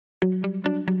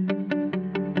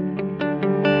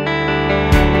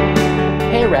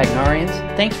Ragnarians,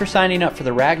 thanks for signing up for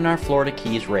the Ragnar Florida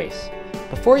Keys race.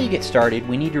 Before you get started,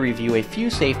 we need to review a few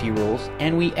safety rules,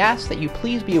 and we ask that you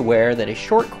please be aware that a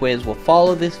short quiz will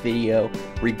follow this video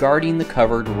regarding the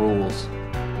covered rules.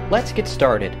 Let's get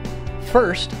started.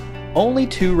 First, only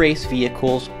 2 race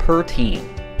vehicles per team.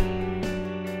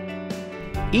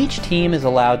 Each team is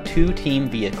allowed 2 team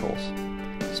vehicles.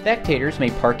 Spectators may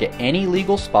park at any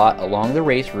legal spot along the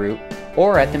race route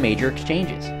or at the major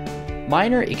exchanges.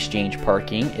 Minor exchange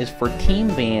parking is for team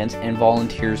vans and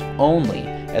volunteers only,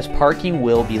 as parking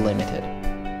will be limited.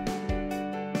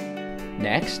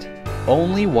 Next,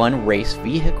 only 1 race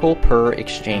vehicle per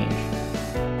exchange.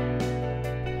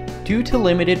 Due to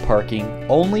limited parking,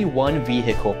 only 1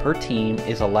 vehicle per team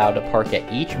is allowed to park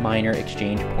at each minor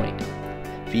exchange point.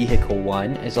 Vehicle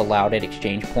 1 is allowed at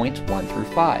exchange points 1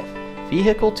 through 5.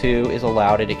 Vehicle 2 is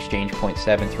allowed at exchange points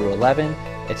 7 through 11,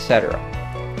 etc.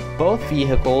 Both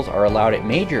vehicles are allowed at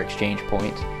major exchange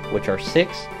points, which are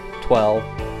 6, 12,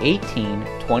 18,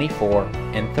 24,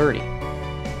 and 30.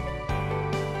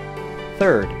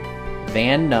 Third,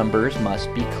 van numbers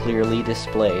must be clearly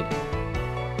displayed.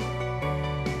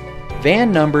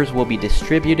 Van numbers will be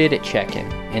distributed at check-in,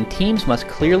 and teams must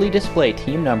clearly display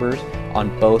team numbers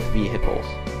on both vehicles.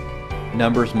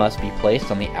 Numbers must be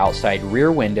placed on the outside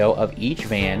rear window of each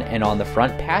van and on the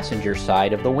front passenger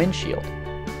side of the windshield.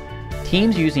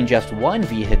 Teams using just 1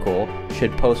 vehicle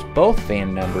should post both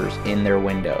van numbers in their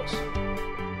windows.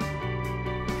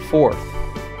 Fourth,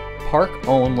 park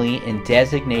only in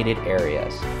designated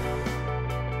areas.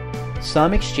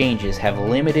 Some exchanges have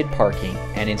limited parking,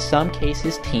 and in some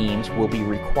cases teams will be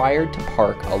required to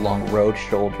park along road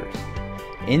shoulders.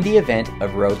 In the event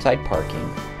of roadside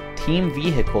parking, team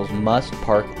vehicles must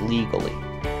park legally.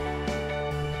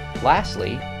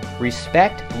 Lastly,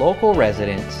 respect local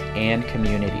residents and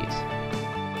communities.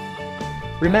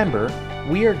 Remember,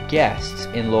 we are guests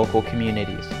in local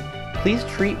communities. Please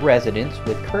treat residents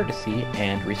with courtesy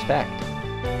and respect.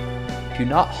 Do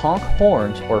not honk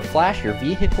horns or flash your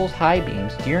vehicle's high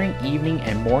beams during evening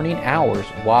and morning hours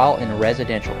while in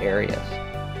residential areas.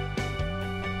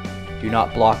 Do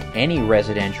not block any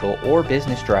residential or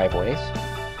business driveways.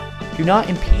 Do not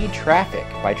impede traffic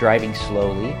by driving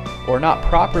slowly or not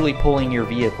properly pulling your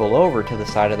vehicle over to the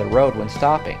side of the road when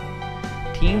stopping.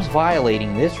 Teams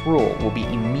violating this rule will be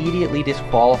immediately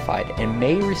disqualified and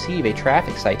may receive a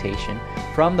traffic citation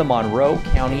from the Monroe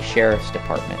County Sheriff's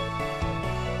Department.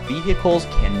 Vehicles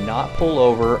cannot pull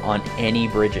over on any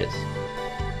bridges.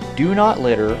 Do not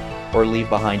litter or leave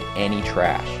behind any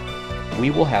trash. We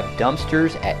will have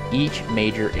dumpsters at each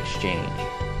major exchange.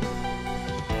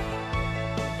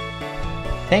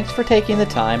 Thanks for taking the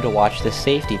time to watch this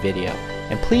safety video,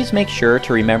 and please make sure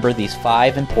to remember these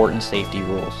 5 important safety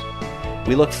rules.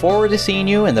 We look forward to seeing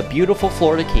you in the beautiful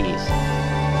Florida Keys.